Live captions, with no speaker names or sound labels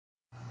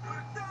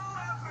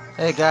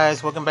Hey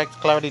guys, welcome back to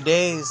Cloudy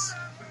Days.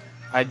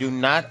 I do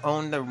not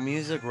own the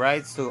music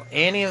rights to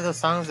any of the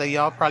songs that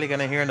y'all probably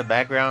gonna hear in the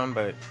background,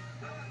 but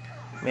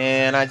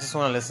man, I just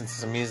want to listen to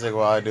some music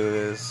while I do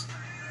this.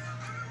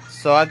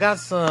 So I got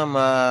some.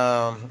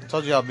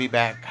 Told you I'll be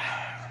back.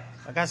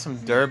 I got some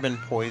Durban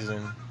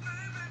Poison,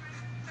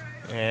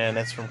 and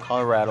it's from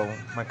Colorado.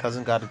 My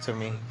cousin got it to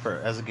me for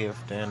as a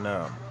gift, and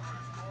I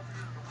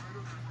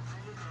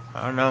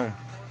don't know.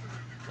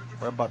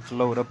 We're about to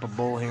load up a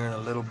bowl here in a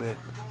little bit.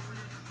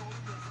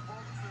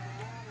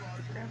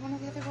 Grab one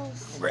of the other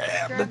bowls.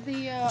 Grab the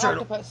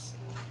turtle. octopus.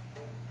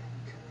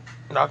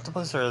 An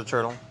octopus or the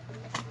turtle?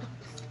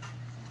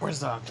 Where's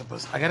the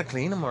octopus? I gotta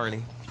clean him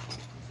already.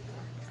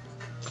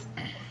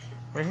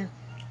 Right here.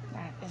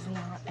 That is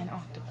not an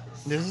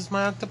octopus. This is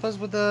my octopus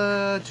with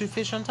the two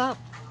fish on top.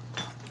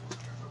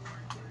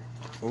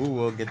 Ooh,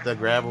 we'll get the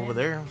grab over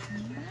there.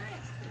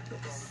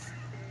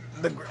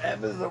 The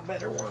grab is a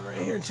better one right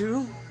here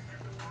too.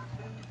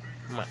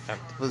 My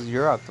octopus,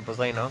 your octopus,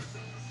 I know.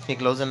 He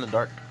glows in the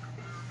dark.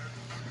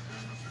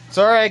 It's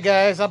alright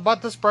guys, I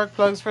bought the spark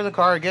plugs for the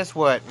car. Guess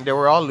what? They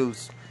were all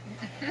loose.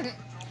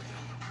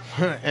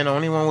 And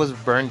only one was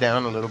burned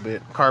down a little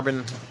bit.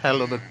 Carbon, had a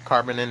little bit of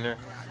carbon in there.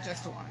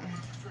 Just one.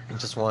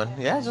 Just one?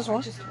 Yeah, just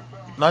one. Just one.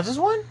 Not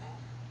just one?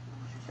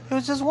 It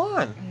was just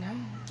one. No,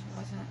 it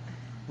wasn't.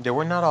 They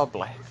were not all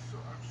black.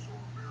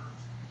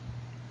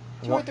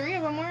 Two or three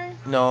of them were.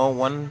 No,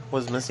 one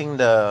was missing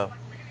the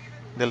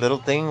little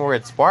thing where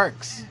it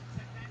sparks.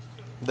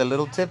 The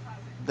little tip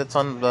that's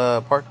on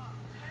the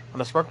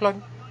spark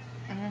plug.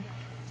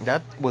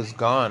 That was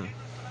gone.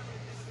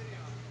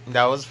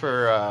 That was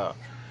for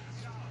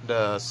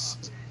the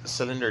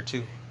cylinder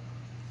 2.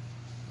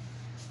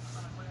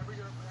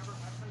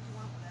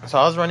 So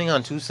I was running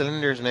on 2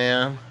 cylinders,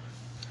 man.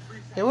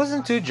 It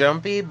wasn't too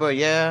jumpy, but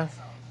yeah.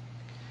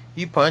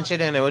 You punch it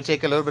and it would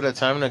take a little bit of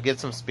time to get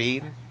some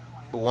speed.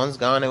 But once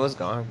gone, it was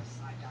gone.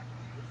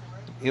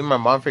 Even my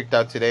mom freaked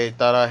out today.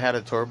 Thought I had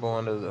a turbo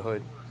under the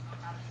hood.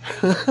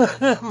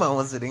 Mom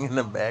was sitting in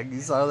the back.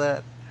 You saw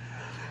that?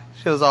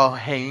 She was all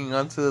hanging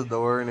onto the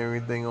door and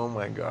everything. Oh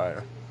my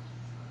god.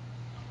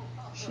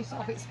 She's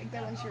always like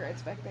that when she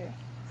rides back there.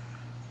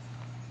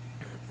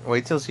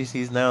 Wait till she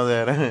sees now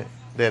that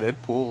that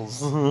it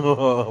pulls.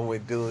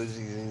 Wait till she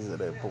sees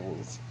that it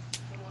pulls.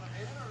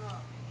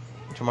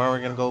 Tomorrow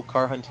we're gonna go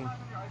car hunting.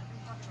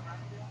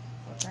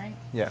 That's right.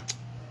 Yeah.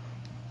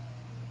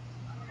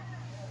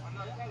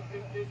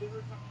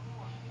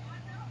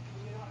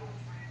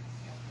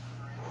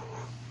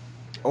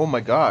 Oh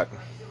my god.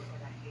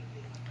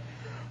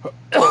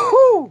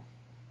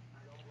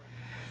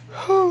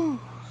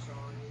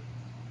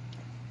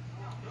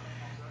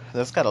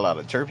 That's got a lot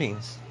of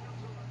terpenes.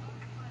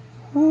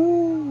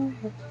 Ooh.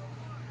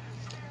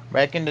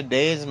 Back in the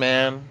days,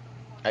 man,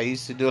 I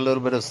used to do a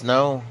little bit of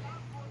snow,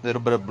 a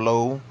little bit of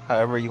blow,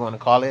 however you want to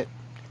call it.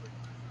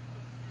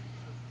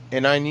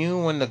 And I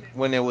knew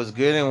when it was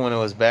good and when it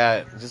was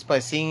bad, just by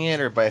seeing it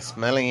or by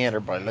smelling it or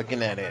by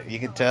looking at it. You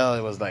could tell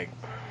it was like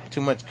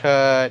too much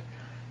cut,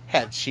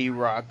 had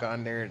sheetrock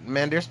on there.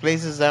 Man, there's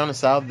places down the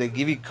south they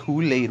give you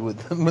Kool-Aid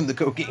with the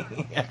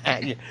cocaine.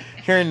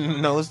 Your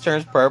nose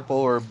turns purple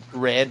or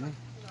red.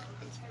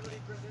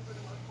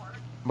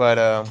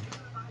 But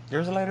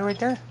there's a lighter right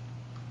there.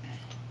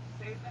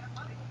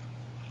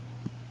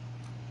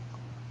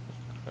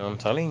 I'm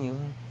telling you,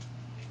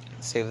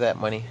 save that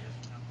money.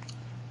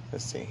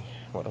 Let's see,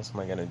 what else am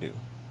I gonna do?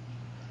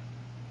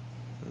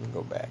 Let me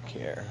go back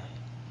here.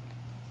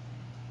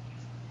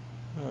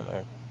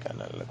 I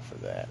kind of look for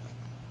that.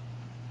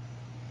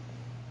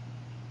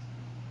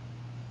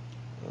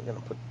 We're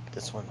gonna put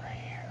this one right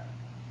here.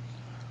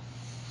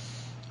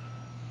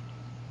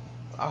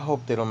 I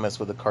hope they don't mess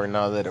with the car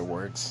now that it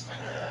works.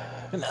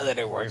 Now that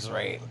it works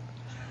right.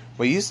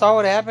 But you saw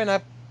what happened.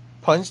 I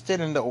punched it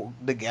and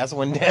the gas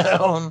went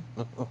down.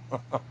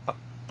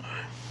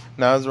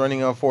 Now I was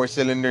running on 4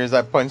 cylinders.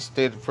 I punched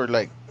it for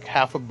like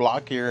half a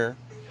block here.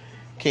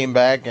 Came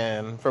back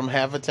and from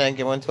half a tank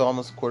it went to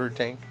almost a quarter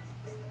tank.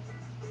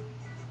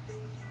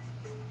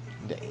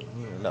 Dang,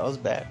 that was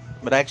bad.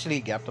 But I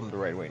actually gapped them the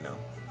right way now.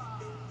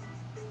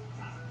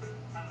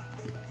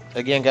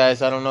 Again,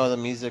 guys, I don't know the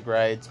music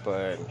rights,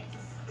 but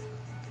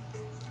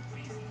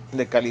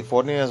the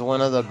California is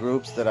one of the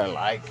groups that I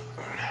like.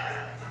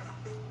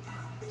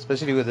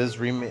 Especially with this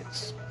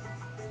remix.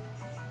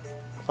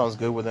 Sounds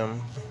good with them.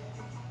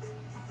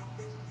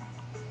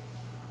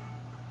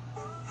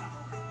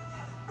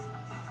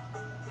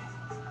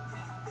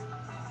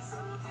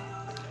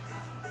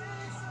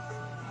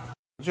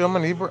 Told you I'm a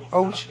Libra.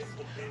 Oh, shit.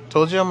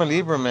 Told you I'm a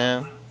Libra,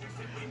 man.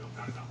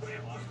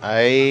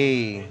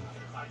 I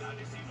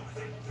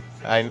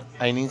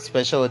need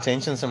special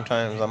attention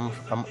sometimes.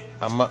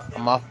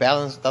 I'm off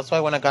balance. That's why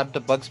when I got the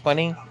Bugs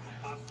Bunny,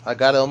 I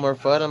got Elmer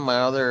Fudd on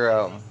my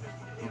other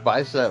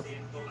bicep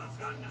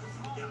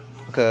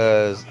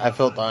because I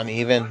felt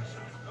uneven.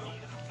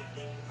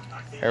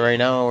 And right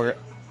now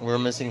we're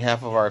missing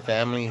half of our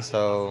family,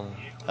 so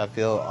I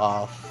feel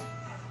off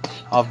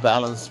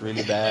balance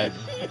really bad.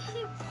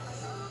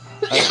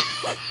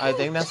 I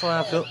think that's why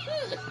I feel.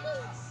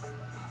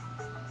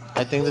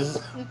 I think this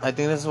is. I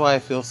think this is why I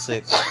feel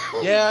sick.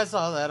 Yeah, I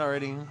saw that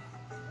already.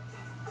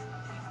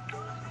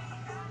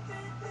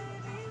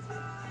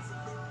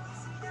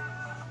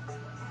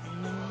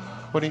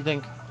 What do you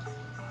think?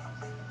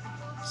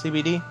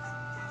 CBD?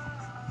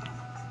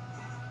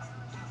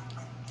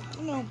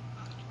 No.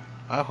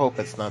 I hope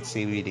it's not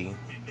CBD.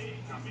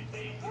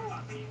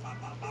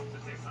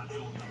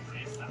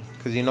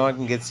 Because you know I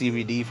can get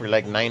CBD for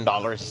like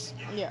 $9.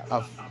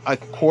 Yeah. A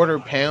quarter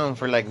pound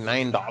for like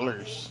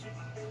 $9.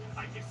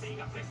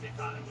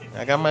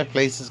 I got my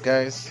places,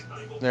 guys.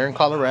 They're in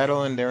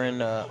Colorado and they're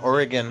in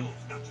Oregon.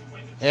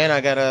 And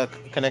I got a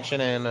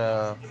connection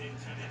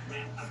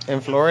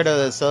in Florida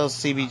that sells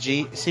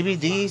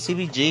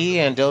CBG,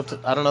 and Delta.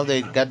 I don't know if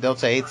they got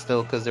Delta 8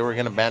 still because they were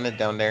going to ban it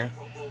down there.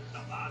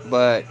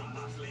 But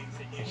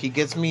he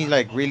gets me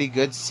like really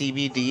good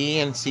CBD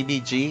and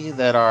CBG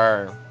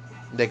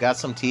they got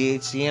some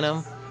THC in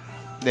them.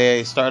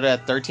 They start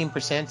at 13%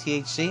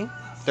 THC,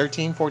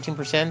 13,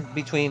 14%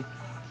 between.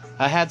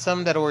 I had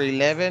some that were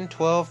 11,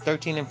 12,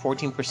 13, and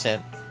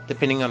 14%,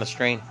 depending on the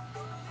strain.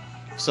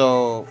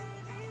 So,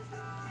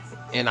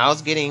 and I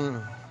was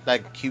getting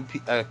like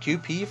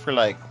QP for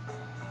like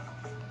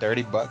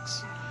 $30.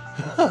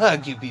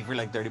 QP for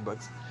like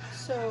 $30.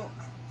 So,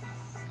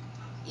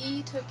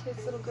 E took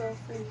his little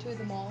girlfriend to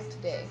the mall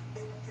today.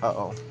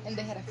 Uh-oh. And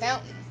they had a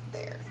fountain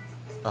there.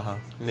 Uh-huh.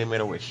 And they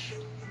made a wish.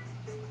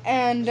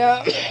 And,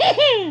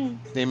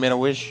 They made a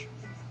wish?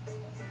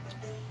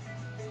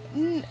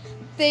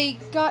 they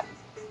got,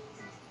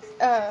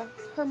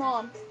 her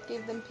mom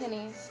gave them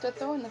pennies to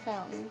throw in the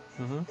fountain.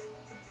 Mm-hmm.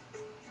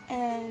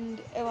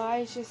 And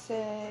Elijah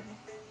said,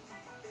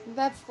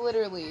 that's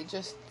literally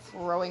just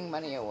throwing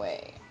money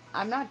away.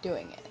 I'm not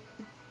doing it.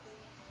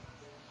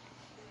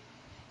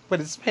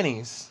 But it's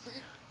pennies.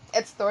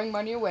 It's throwing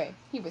money away.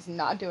 He was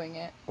not doing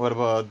it. What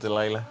about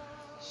Delilah?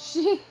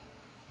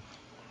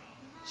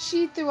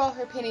 She threw all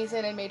her pennies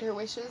in and made her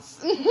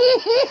wishes.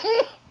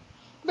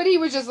 But he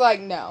was just like,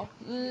 no.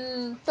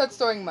 That's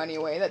throwing money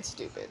away. That's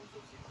stupid.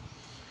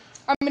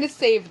 I'm going to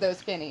save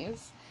those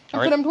pennies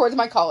and put them towards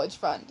my college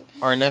fund.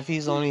 Our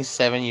nephew's only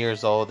 7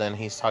 years old and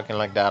he's talking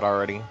like that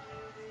already.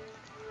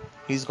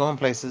 He's going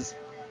places.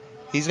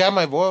 He's got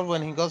my vote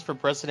when he goes for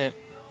president.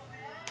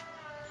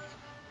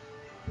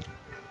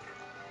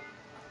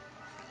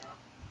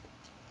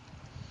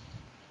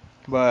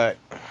 But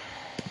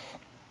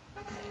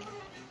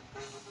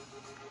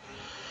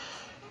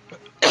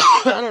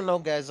I don't know,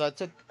 guys. I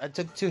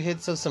took 2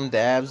 hits of some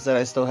dabs that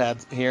I still had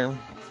here,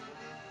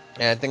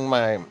 and I think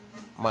my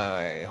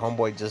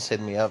homeboy just hit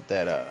me up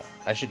that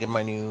I should get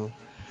my new.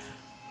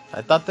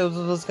 I thought that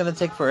was gonna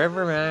take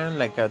forever, man.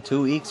 Like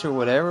 2 weeks or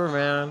whatever,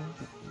 man.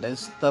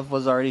 This stuff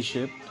was already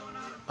shipped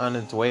on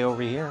its way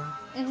over here,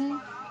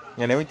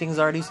 and everything's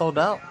already sold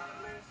out.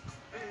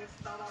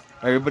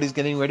 Everybody's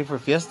getting ready for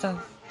Fiesta.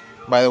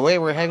 By the way,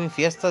 we're having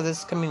Fiesta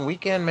this coming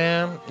weekend,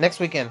 man. Next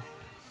weekend.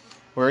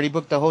 We already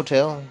booked the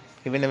hotel,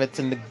 even if it's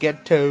in the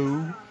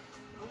ghetto.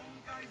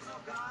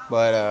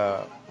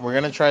 But we're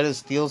gonna try to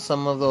steal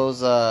some of those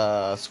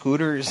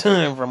scooters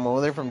from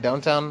over there from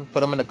downtown, put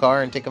them in the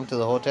car and take them to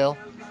the hotel.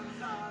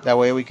 That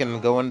way we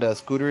can go into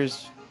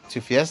scooters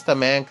to Fiesta,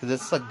 man, because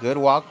it's a good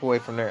walk away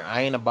from there.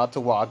 I ain't about to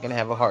walk and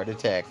have a heart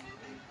attack.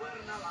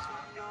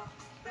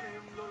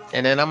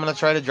 And then I'm gonna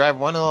try to drive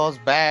one of those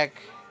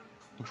back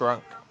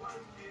drunk.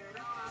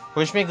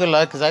 Wish me good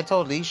luck, because I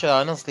told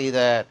Leisha, honestly,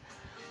 that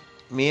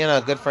me and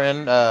a good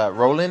friend,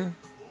 Roland,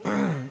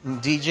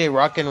 DJ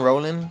Rockin'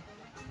 Roland,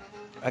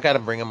 I gotta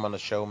bring him on the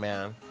show,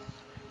 man.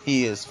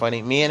 He is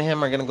funny. Me and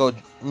him are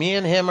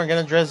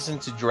gonna dress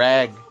into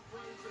drag,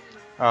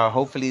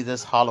 hopefully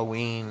this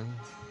Halloween.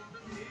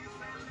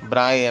 But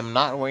I am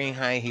not wearing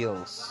high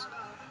heels.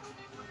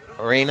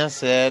 Reina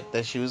said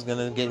that she was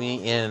gonna get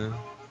me in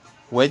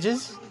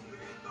wedges.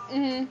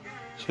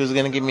 She was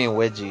gonna give me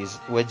wedges.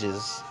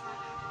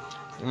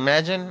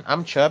 Imagine,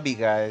 I'm chubby,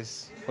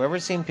 guys.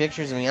 Whoever's seen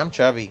pictures of me, I'm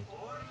chubby.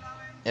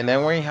 And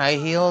then wearing high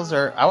heels,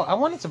 or I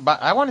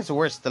wanted to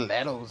wear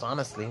stilettos,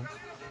 honestly.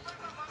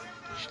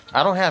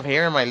 I don't have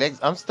hair in my legs.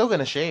 I'm still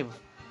gonna shave.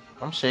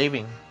 I'm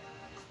shaving.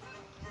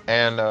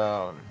 And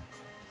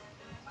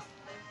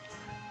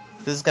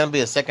this is gonna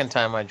be the second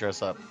time I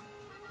dress up.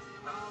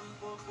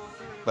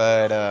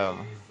 But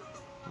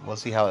we'll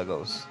see how it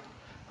goes.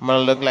 I'm gonna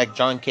look like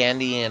John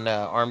Candy and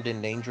Armed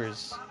and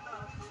Dangerous.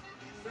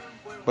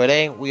 But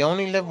hey, we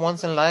only live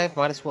once in life.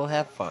 Might as well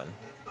have fun.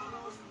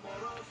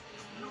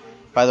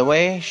 By the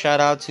way, shout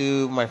out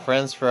to my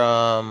friends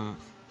from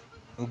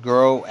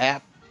Grow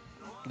App,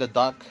 the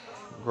Duck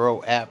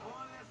Grow App.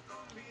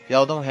 If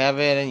y'all don't have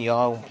it and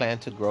y'all plan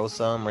to grow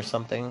some or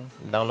something,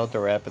 download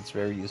their app. It's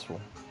very useful.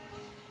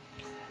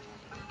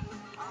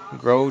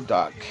 Grow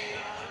Duck.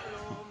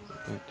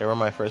 They were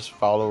my first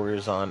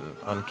followers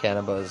on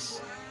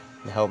Cannabis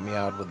and helped me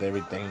out with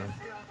everything.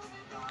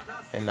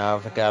 And now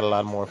I've got a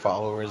lot more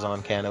followers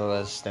on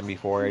Cannabis than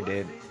before I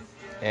did.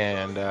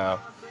 And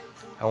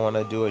I want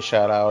to do a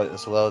shout out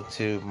as well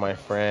to my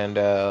friend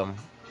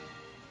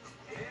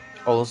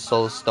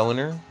Also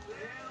Stoner,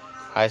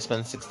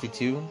 Highsman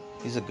 62.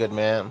 He's a good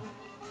man.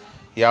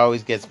 He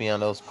always gets me on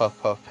those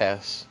puff puff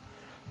pass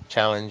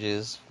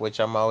challenges, which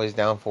I'm always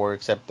down for,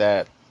 except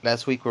that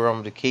last week we were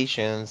on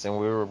vacations and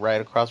we were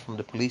right across from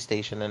the police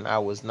station, and I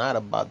was not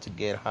about to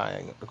get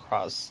high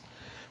across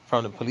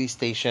from the police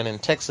station in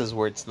Texas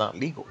where it's not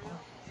legal.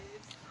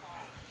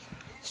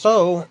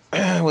 So,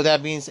 with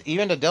that being said,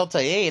 even the Delta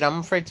 8, I'm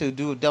afraid to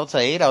do Delta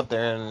 8 out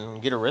there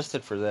and get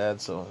arrested for that.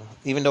 So,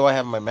 even though I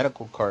have my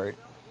medical card,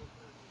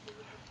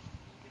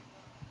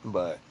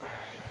 but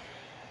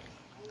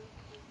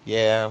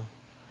yeah,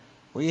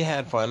 we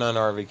had fun on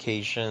our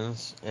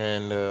vacations,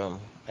 and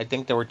I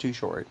think they were too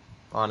short,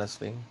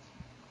 honestly.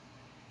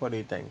 What do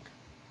you think?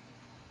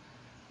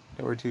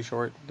 They were too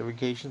short, the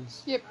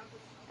vacations? Yep.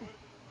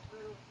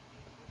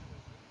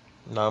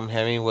 Now I'm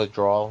having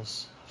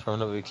withdrawals from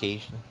the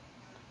vacation.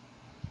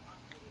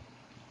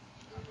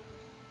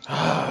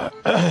 I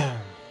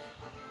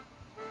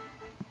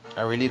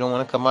really don't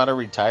want to come out of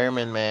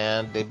retirement,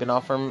 man. They've been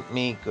offering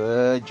me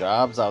good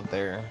jobs out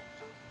there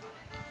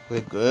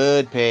with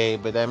good pay,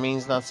 but that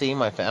means not seeing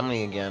my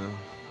family again.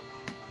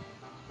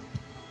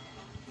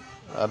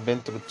 I've been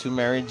through 2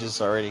 marriages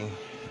already.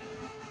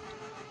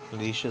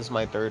 Alicia's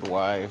my 3rd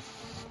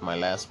wife, my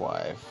last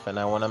wife, and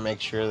I want to make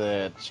sure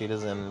that she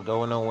doesn't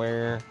go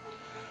nowhere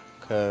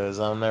because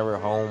I'm never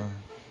home.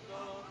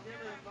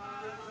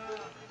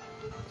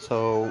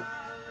 So,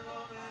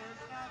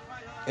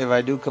 if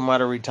I do come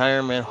out of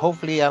retirement,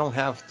 hopefully I don't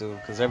have to,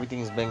 because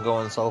everything's been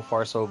going so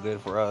far so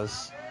good for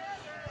us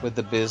with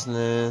the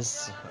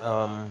business.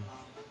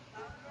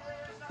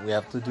 We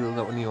have to do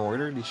a new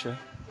order, Alicia.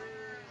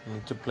 We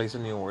need to place a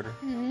new order.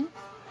 Mm-hmm.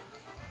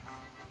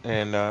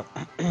 And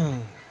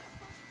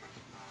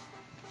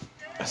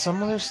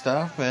some other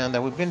stuff, man,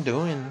 that we've been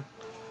doing.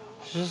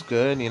 It's just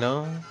good, you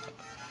know.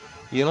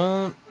 You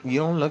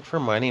don't look for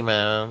money,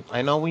 man.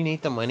 I know we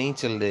need the money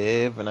to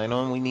live, and I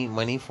know we need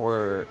money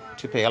to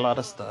pay a lot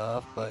of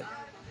stuff, but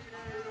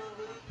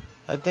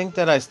I think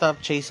that I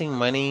stopped chasing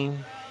money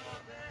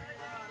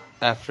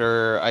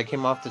after I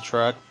came off the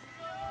truck.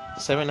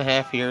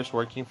 7.5 years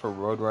working for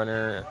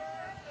Roadrunner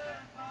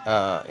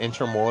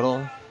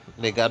Intermodal.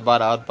 They got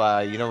bought out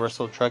by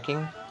Universal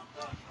Trucking.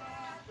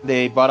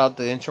 They bought out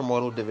the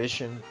Intermodal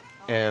division,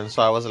 and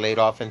so I was laid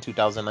off in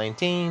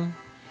 2019.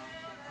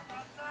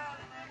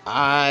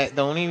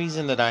 The only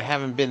reason that I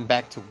haven't been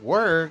back to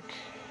work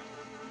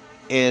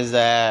is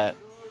that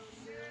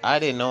I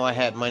didn't know I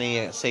had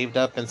money saved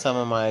up in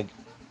some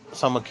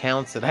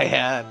accounts that I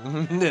had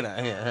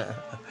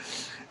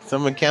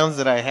some accounts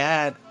that I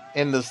had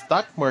in the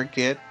stock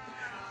market.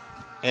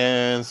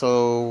 And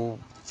so,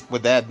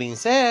 with that being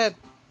said,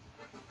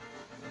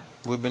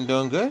 we've been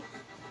doing good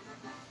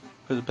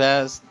for the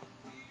past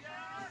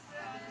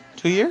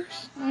 2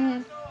 years.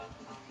 Mm-hmm.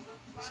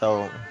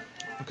 So,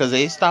 because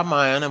they stopped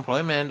my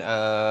unemployment,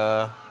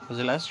 was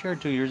it last year or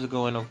 2 years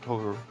ago in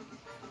October?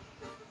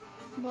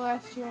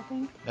 Last year, I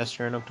think. Last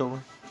year in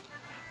October?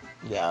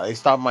 Yeah, they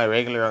stopped my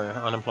regular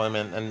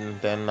unemployment, and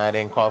then I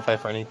didn't qualify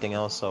for anything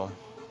else, so.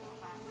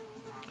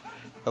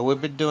 But we've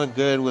been doing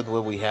good with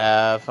what we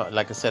have.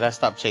 Like I said, I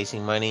stopped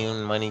chasing money,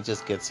 and money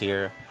just gets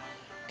here.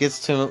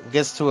 Gets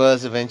to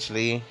us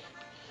eventually.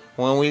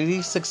 When we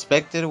least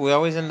expect it, we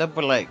always end up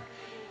with like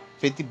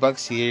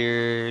 $50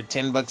 here,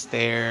 $10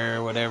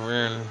 there, whatever,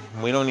 and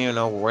we don't even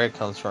know where it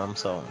comes from,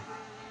 so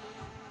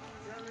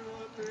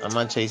I'm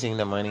not chasing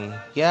the money.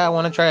 Yeah, I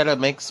want to try to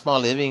make a small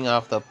living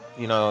off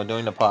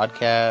doing the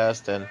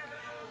podcast, and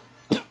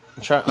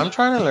I'm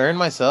trying to learn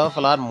myself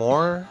a lot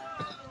more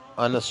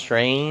on the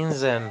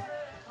strains and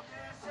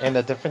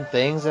the different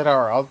things that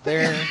are out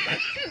there.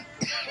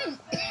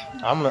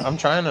 I'm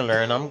trying to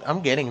learn.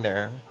 I'm getting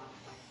there.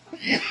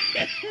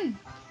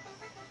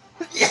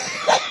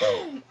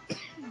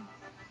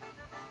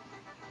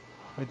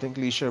 I think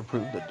Leisha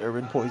approved the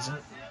Durban poison.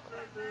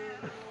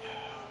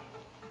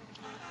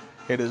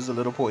 It is a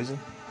little poison.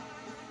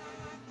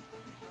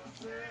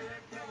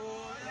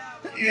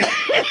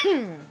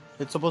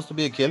 It's supposed to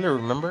be a killer,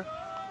 remember?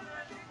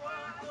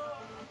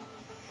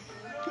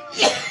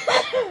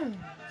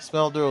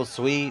 Smelled real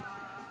sweet.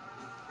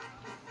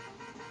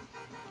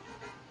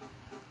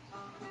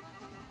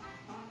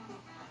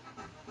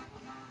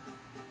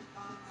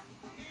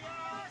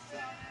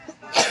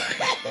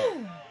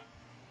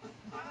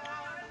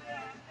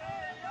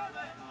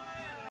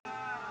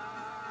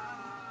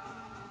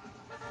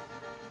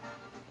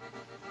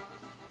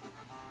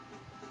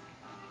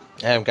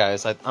 Damn,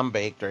 guys, I'm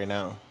baked right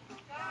now.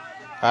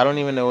 I don't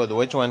even know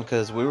which one,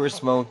 because we were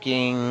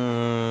smoking.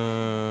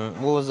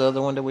 What was the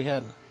other one that we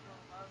had?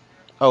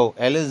 Oh,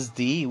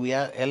 LSD. We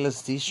had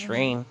LSD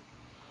strain.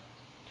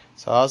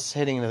 So I was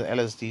hitting the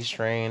LSD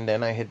strain,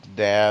 then I hit the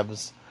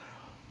dabs.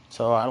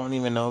 So I don't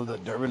even know if the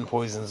Durban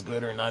poison's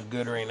good or not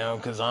good right now,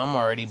 because I'm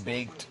already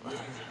baked.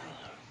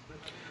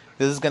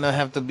 This is going to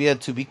have to be a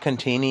to be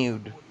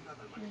continued.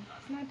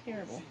 It's not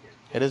terrible.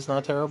 It is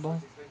not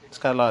terrible. It's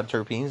got a lot of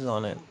terpenes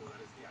on it.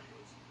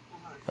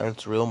 And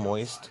it's real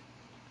moist.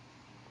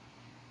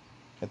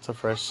 It's a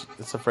fresh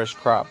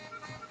crop.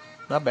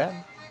 Not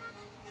bad.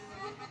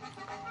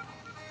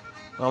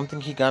 I don't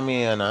think he got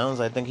me an ounce.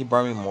 I think he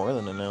brought me more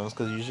than an ounce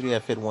because usually I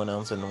fit 1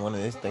 ounce in one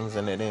of these things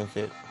and it didn't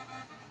fit.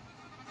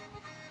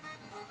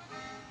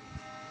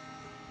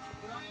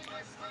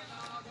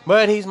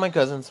 But he's my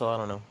cousin, so I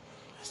don't know.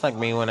 It's like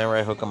me whenever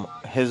I hook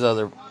his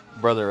other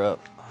brother up.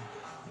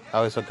 I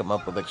always hook him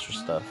up with extra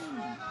stuff.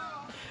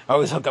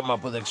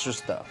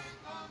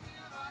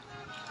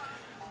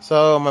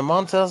 So my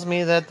mom tells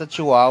me that the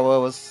Chihuahua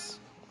was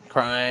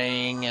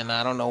crying and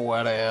I don't know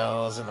what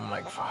else. And I'm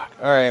like, fuck.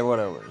 Alright,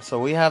 whatever. So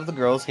we have the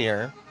girls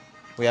here.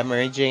 We have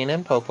Mary Jane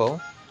and Popo.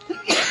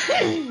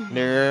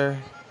 They're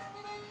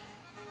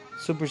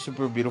super,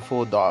 super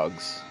beautiful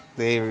dogs.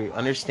 They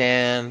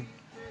understand.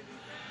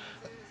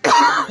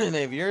 And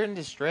if you're in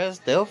distress,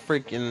 they'll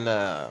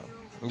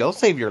they'll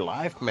save your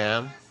life,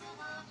 man.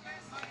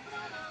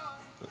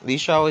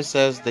 Leisha always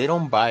says they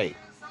don't bite.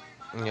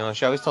 You know,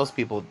 she always tells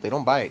people they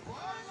don't bite.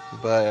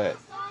 But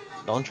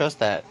don't trust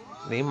that.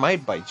 They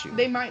might bite you.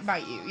 They might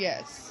bite you,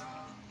 yes.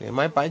 They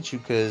might bite you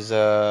because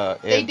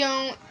they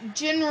don't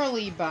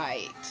generally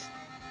bite.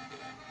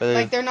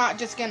 Like, they're not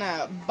just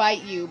gonna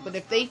bite you, but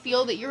if they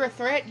feel that you're a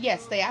threat,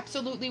 yes, they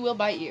absolutely will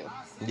bite you.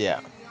 Yeah.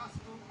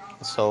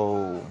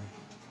 So,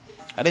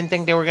 I didn't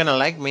think they were gonna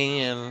like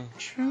me, and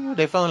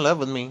they fell in love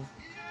with me.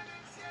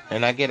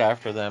 And I get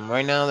after them.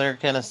 Right now, they're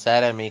kind of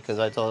sad at me because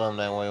I told them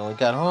that when we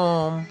got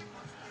home,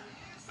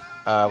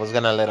 I was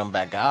gonna let them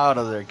back out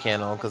of their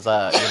kennel because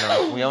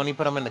we only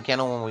put them in the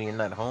kennel when we're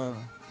not home.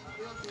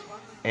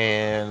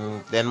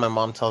 And then my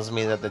mom tells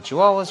me that the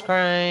Chihuahua was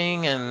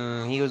crying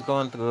and he was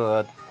going through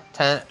a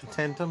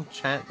tantrum.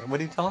 What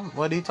did he tell him?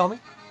 What did he tell me?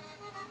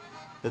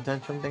 The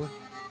tantrum thing.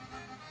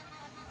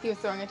 He was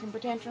throwing a temper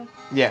tantrum.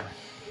 Yeah.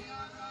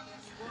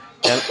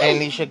 And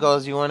Alicia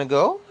goes, "You want to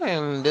go?"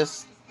 And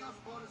this.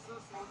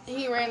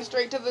 He ran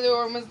straight to the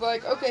door and was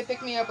like, "Okay,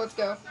 pick me up. Let's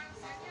go."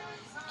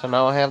 So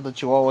now I have the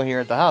Chihuahua here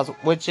at the house,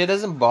 which it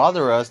doesn't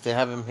bother us to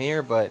have him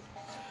here, but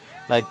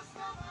like,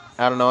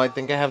 I don't know. I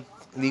think I have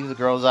to leave the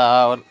girls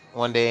out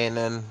one day and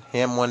then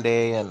him one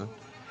day, and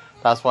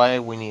that's why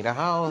we need a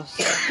house.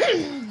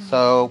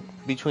 So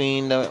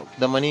between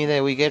the money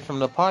that we get from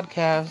the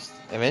podcast,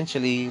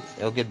 eventually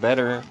it'll get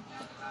better.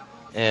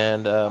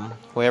 And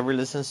whoever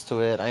listens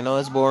to it, I know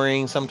it's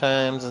boring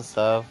sometimes and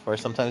stuff, or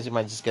sometimes you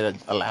might just get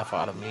a laugh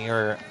out of me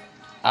or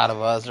out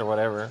of us or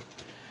whatever.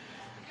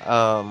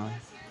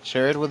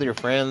 Share it with your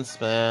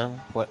friends, man.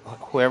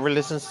 Whoever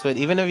listens to it,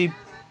 even if you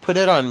put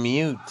it on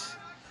mute.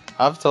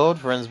 I've told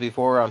friends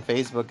before on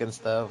Facebook and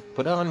stuff,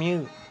 put it on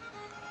mute.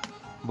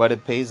 But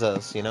it pays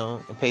us, you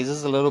know. It pays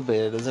us a little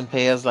bit. It doesn't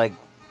pay us like...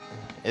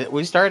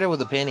 we started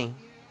with a penny.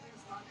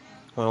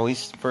 When we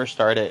first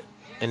started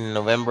in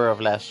November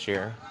of last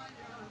year.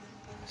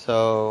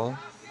 So...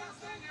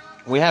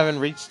 we haven't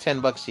reached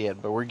 $10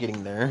 yet, but we're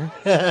getting there.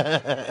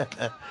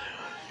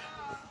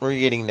 We're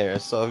getting there.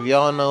 So if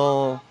y'all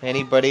know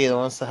anybody that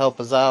wants to help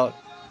us out,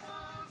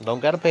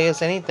 don't gotta pay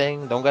us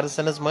anything. Don't gotta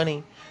send us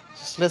money.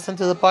 Just listen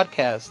to the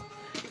podcast.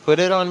 Put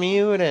it on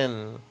mute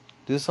and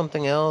do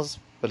something else.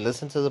 But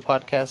listen to the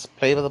podcast.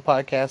 Play with the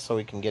podcast so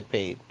we can get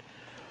paid.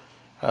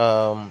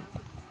 I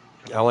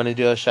want to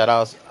do a shout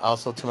out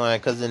also to my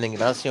cousin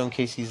Ignacio in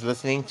case he's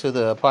listening to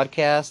the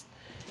podcast.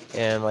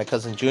 And my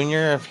cousin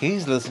Junior if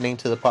he's listening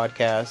to the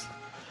podcast.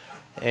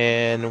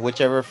 And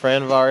whichever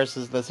friend of ours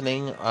is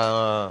listening,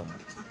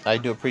 I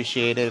do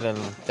appreciate it and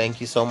thank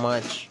you so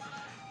much.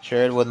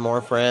 Share it with more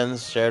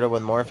friends, share it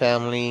with more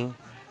family.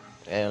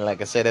 And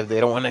like I said, if they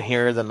don't want to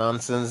hear the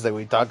nonsense that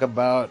we talk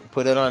about,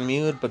 put it on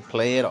mute, but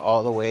play it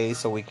all the way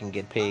so we can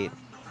get paid.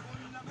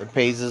 It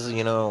pays us,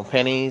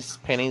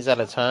 pennies at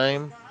a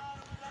time.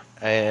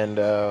 And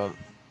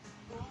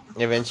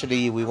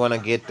eventually we want to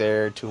get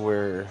there to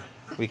where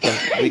we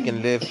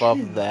can live off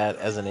of that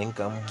as an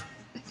income.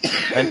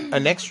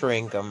 An extra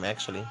income,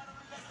 actually.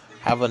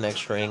 Have an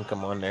extra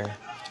income on there.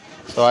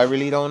 So I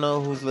really don't know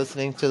who's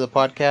listening to the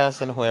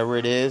podcast, and whoever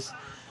it is,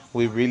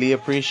 we really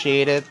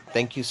appreciate it.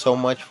 Thank you so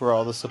much for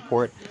all the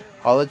support.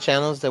 All the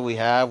channels that we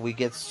have, we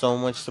get so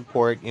much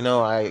support.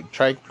 I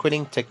tried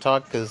quitting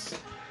TikTok because,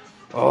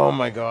 oh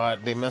my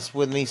God, they mess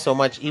with me so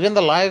much. Even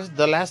the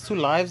last 2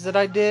 lives that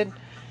I did,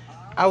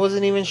 I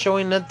wasn't even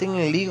showing nothing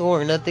illegal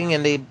or nothing,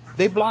 and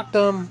they blocked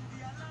them.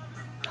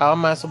 How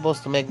am I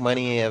supposed to make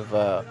money if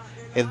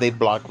they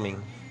block me?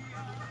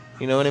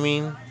 You know what I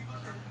mean?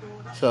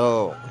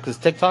 So, because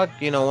TikTok,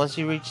 once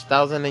you reach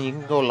 1,000 and you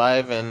can go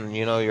live and,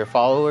 your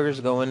followers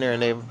go in there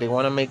and they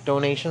want to make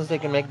donations, they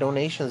can make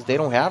donations. They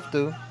don't have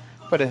to,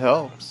 but it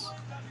helps.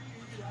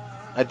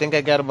 I think I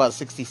got about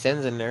 60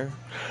 cents in there.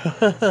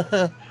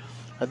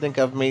 I think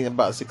I've made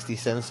about 60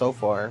 cents so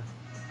far.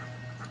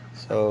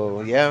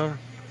 So, yeah.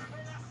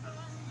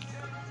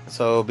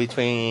 So,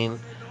 between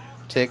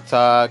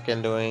TikTok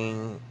and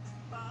doing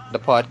the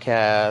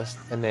podcast,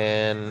 and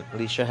then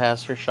Alicia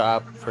has her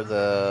shop for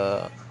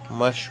the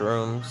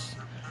mushrooms,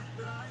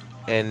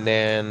 and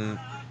then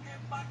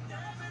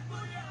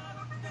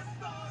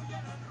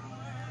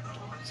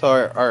so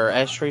our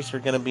ashtrays are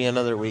gonna be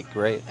another week,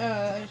 right?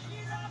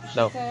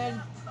 She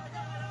said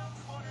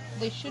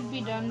they should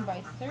be done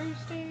by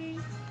Thursday.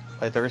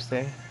 by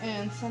Thursday.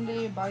 And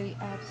Sunday by the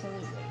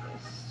absolute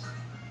latest.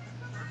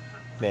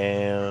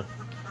 Man.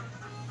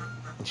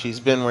 She's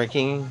been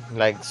working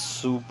like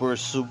super.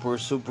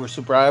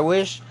 I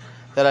wish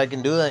that I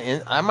can do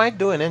that. I might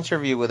do an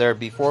interview with her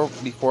before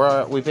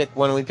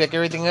when we pick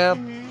everything up.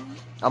 Mm-hmm.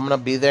 I'm gonna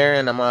be there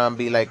and I'm gonna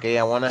be like, hey,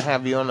 I want to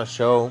have you on the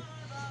show.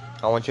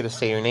 I want you to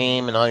say your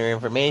name and all your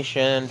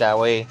information. That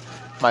way,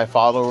 my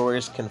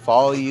followers can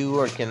follow you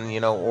or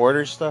can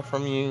order stuff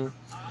from you.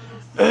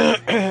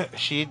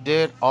 She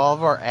did all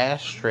of our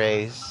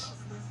ashtrays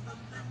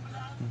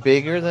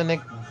bigger than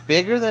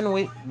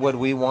what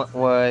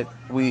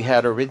we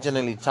had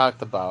originally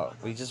talked about.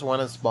 We just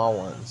wanted small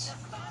ones.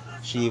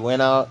 She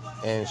went out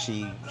and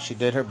she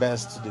did her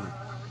best to do.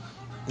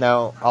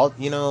 Now,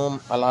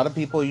 a lot of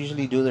people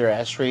usually do their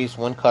ashtrays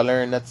one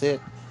color and that's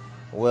it.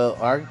 Well,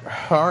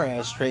 our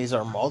ashtrays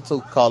are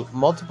multiple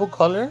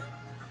color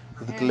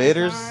with And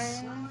glitters.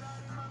 designs.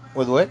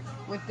 With what?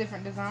 With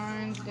different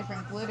designs,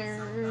 different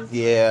glitters.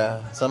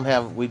 Yeah, some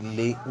have wheat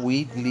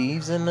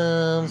leaves in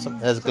them. Some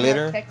has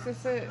glitter. Texas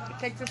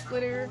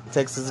glitter.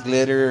 Texas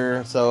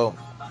glitter. So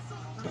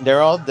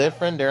they're all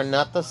different. They're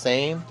not the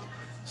same.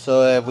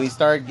 So if we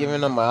start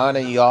giving them out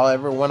and y'all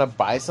ever want to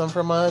buy some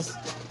from us,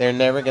 they're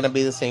never gonna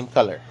be the same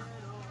color.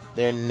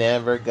 They're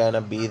never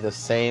gonna be the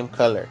same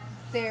color.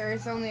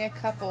 There's only a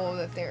couple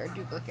that there are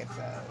duplicates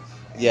of.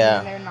 Yeah.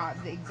 And they're not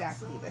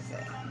exactly the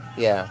same.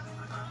 Yeah.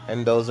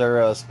 And those are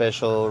a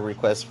special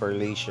request for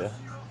Alicia.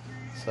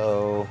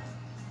 So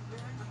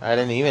I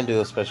didn't even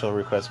do a special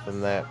request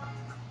from that.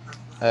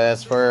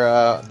 As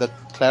for the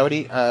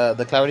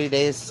Cloudy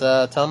Days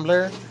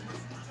tumbler,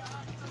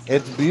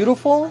 it's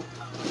beautiful.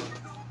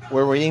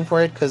 We're waiting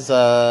for it because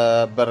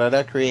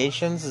Barrera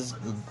Creations is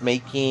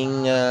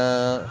making.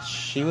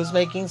 She was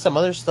making some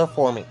other stuff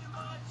for me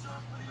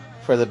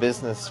for the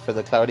business, for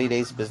the Cloudy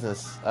Days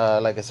business.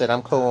 Like I said,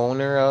 I'm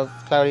co-owner of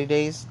Cloudy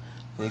Days.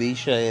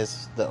 Alicia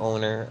is the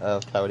owner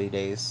of Cloudy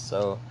Days,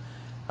 so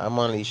I'm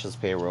on Alicia's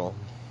payroll.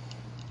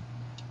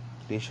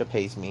 Alicia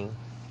pays me,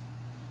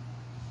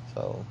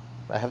 so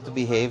I have to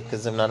behave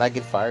because if not, I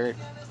get fired.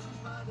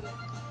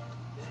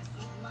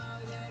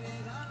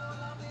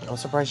 I'm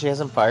surprised she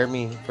hasn't fired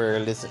me for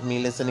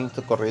listening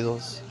to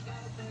corridos.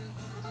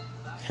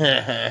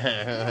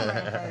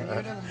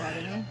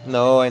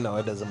 No, I know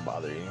it doesn't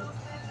bother you.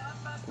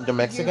 The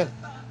Mexican.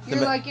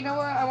 You're like, you know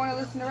what? I want to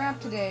listen to rap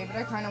today, but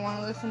I kind of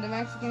want to listen to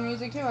Mexican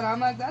music too. And I'm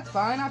like, that's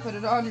fine. I put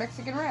it on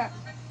Mexican rap.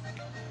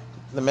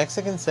 The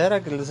Mexican said I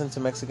could listen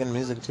to Mexican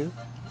music too.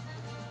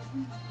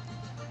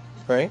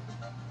 Right?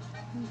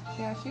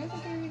 Yeah, she doesn't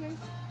care either.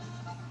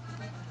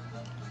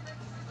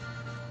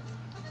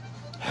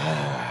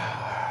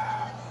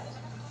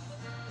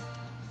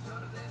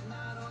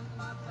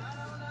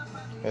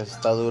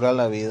 Está dura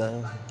la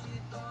vida.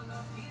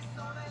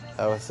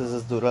 A veces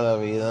es dura la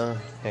vida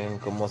en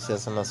cómo se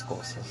hacen las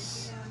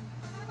cosas.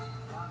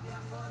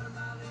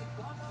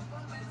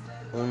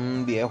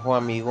 Un viejo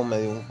amigo me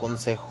dio un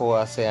consejo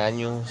hace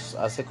años,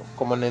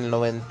 como en el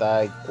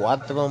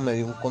 94 me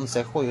dio un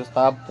consejo. Yo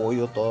estaba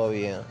pollo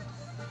todavía.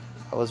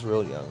 I was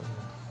real young.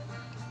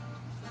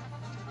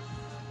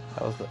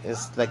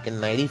 It's like in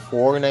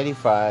 94,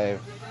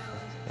 95,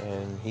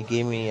 and he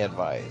gave me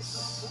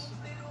advice.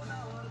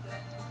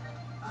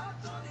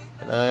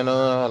 And I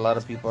know a lot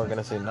of people are going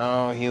to say,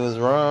 no, he was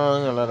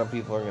wrong. A lot of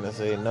people are going to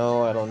say,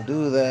 no, I don't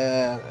do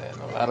that.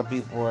 And a lot of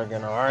people are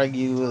going to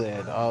argue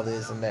that all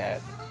this and that.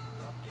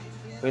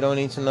 We don't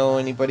need to know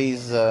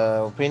anybody's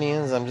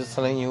opinions. I'm just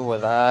telling you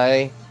what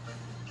I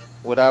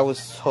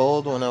was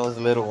told when I was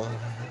little.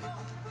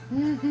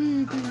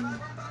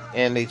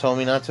 And they told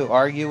me not to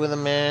argue with a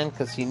man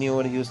because he knew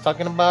what he was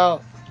talking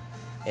about.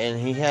 And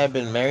he had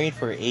been married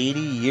for 80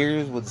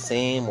 years with the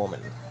same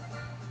woman.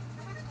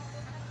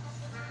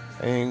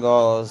 And he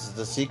goes,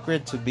 the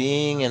secret to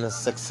being in a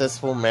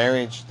successful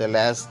marriage the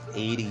last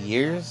 80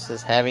 years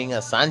is having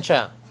a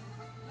Sancha.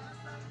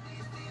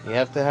 You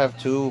have to have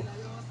two.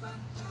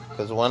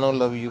 Because one will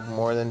love you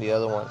more than the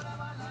other one.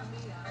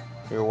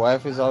 Your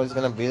wife is always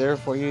going to be there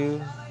for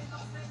you.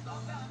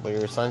 But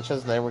your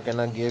Sancha's never going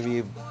to give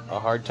you a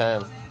hard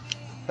time.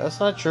 That's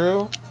not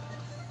true.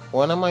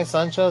 One of my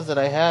Sanchas that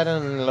I had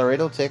in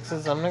Laredo,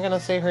 Texas, I'm not going to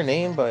say her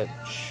name, but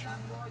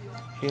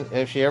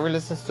if she ever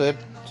listens to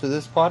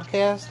this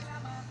podcast,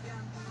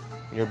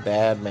 you're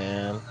bad,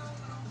 man.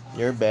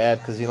 You're bad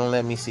because you don't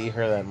let me see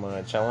her that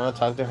much. I want to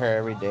talk to her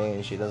every day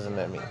and she doesn't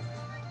let me.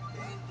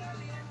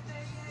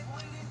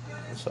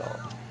 So,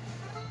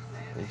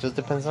 it just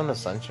depends on the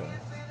Sancho.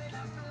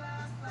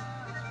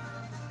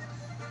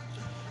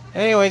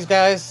 Anyways,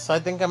 guys, I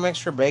think I'm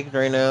extra baked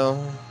right now.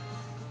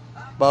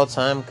 About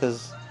time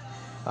because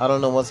I don't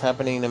know what's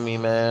happening to me,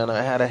 man.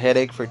 I had a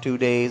headache for 2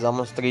 days,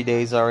 almost 3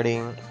 days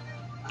already.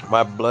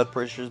 My blood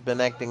pressure's been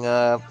acting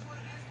up.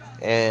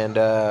 And,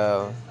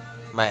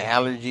 my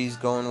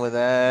allergies going with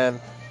that.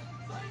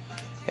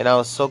 And I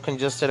was so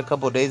congested a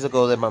couple of days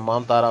ago that my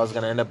mom thought I was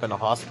going to end up in a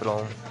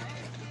hospital.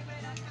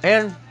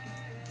 And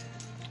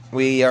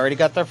we already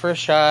got our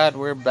first shot.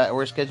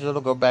 We're scheduled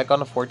to go back on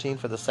the 14th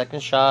for the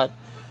second shot.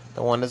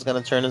 The one that's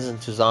gonna turn us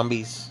into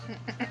zombies.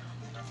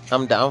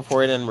 I'm down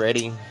for it and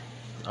ready.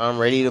 I'm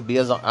ready to be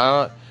a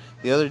zombie.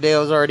 The other day I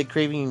was already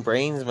craving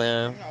brains,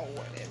 man. Oh,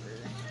 whatever.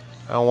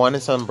 I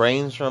wanted some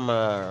brains from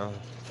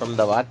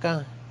the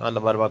vaca on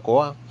the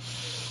barbacoa.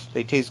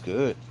 They taste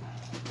good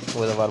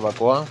with the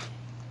barbacoa.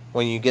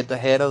 When you get the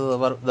head of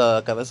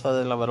the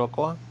cabeza de la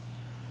barbacoa.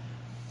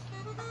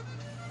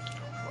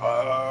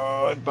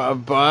 Oh,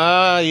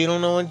 papa, you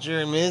don't know what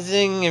you're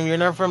missing if you're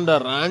not from the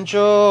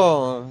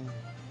rancho.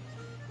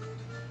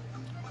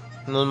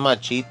 Those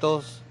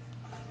machitos.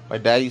 My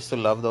dad used to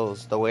love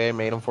those, the way I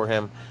made them for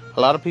him. A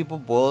lot of people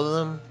boil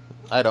them.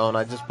 I don't.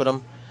 I just put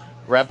them,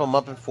 wrap them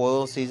up in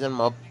foil, season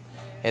them up,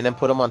 and then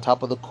put them on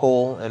top of the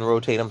coal and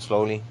rotate them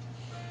slowly.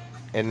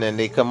 And then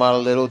they come out a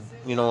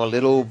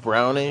little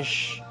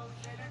brownish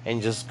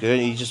and just good.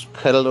 You just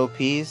cut a little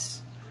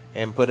piece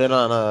and put it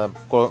on a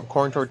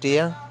corn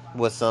tortilla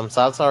with some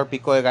salsa or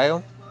pico de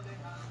gallo.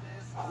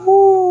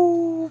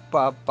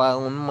 Papa,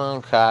 un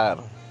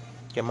manjar.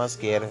 ¿Qué más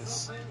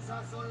quieres?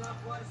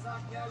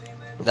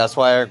 That's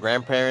why our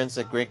grandparents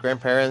and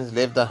great-grandparents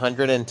lived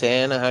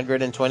 110,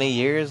 120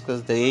 years,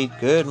 because they ate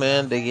good,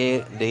 man.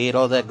 They ate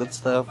all that good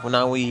stuff.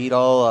 Now we eat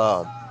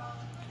all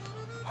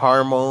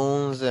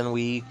hormones, and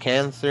we eat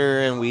cancer,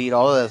 and we eat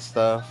all that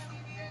stuff.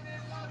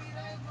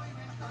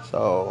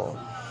 So,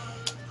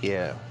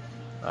 yeah.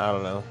 I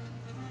don't know.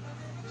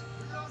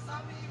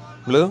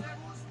 Blue?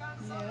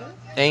 No.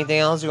 Anything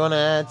else you want to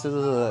add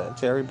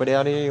to everybody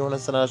out here? You want to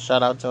send a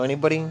shout out to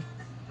anybody?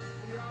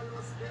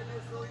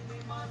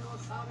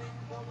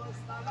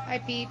 Hi,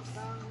 peeps.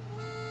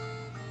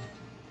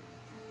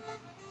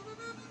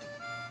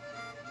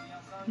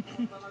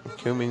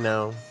 Kill me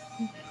now.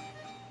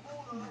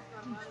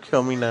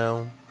 Kill me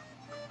now.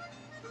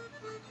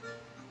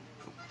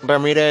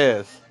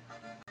 Ramirez.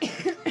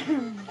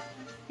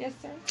 Yes,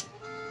 sir.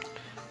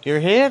 Your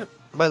head,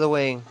 by the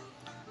way.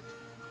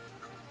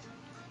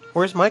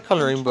 Where's my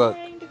coloring book?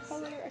 I'm trying to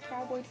color a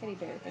cowboy teddy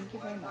bear. Thank you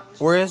very much.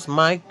 Where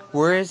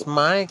is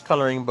my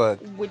coloring book?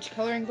 Which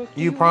coloring book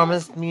do You want?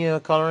 promised me a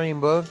coloring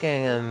book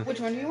and Which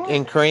one do you want?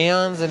 and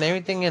crayons and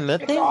everything and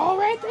It's nothing. all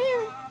right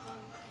there.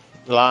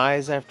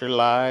 Lies after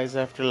lies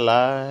after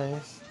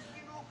lies.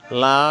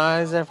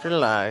 Lies after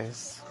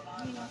lies.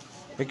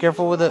 Be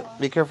careful with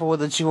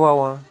the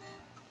chihuahua.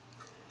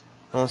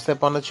 Don't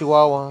step on the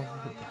chihuahua.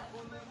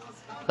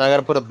 I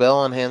gotta put a bell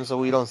on him so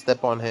we don't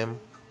step on him.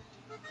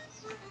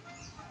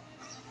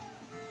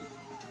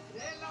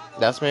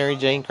 That's Mary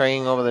Jane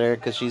crying over there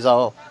because she's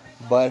all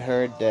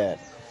butthurt that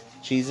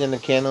she's in the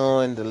kennel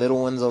and the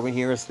little one's over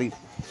here asleep.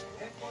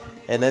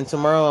 And then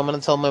tomorrow I'm gonna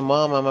tell my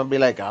mom, I'm gonna be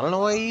like, I don't know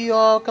why you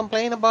all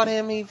complain about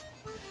him. He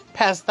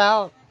passed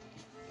out.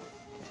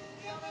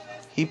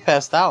 He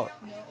passed out.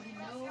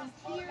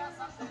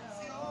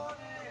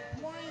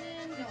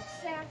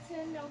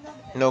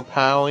 No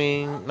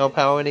powing, no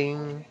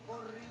pouting.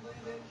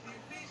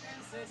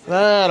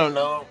 I don't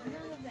know.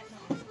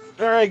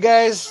 Alright,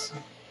 guys.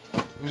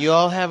 You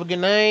all have a good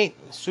night.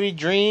 Sweet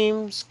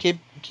dreams.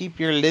 Keep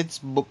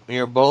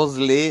your bowls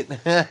lit.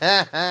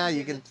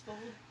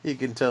 you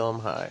can tell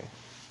them hi.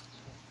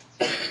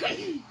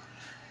 It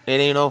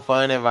ain't no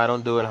fun if I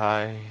don't do it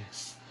high.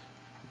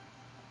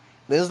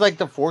 This is like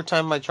the fourth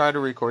time I try to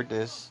record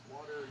this.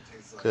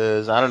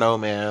 Cause I don't know,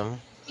 man.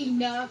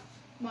 Enough,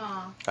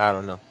 Ma. I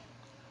don't know.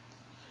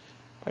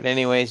 But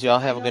anyways, y'all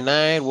have a good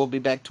night. We'll be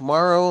back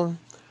tomorrow.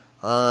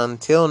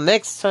 Until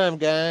next time,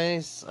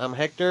 guys. I'm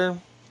Hector.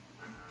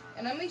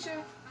 And I'm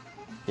Leisha.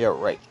 Yeah,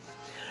 right.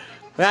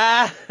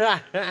 I'm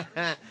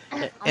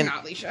And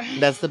not Leisha.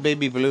 that's the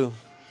baby blue.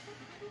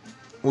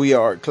 We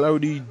are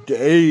cloudy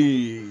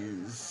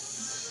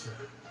days.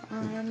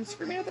 I'm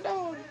screaming at the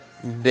dog.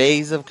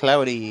 Days of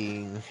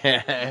cloudy.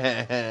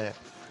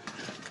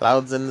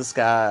 Clouds in the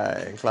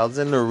sky. Clouds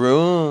in the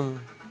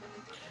room.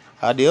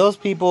 Adios,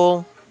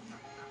 people.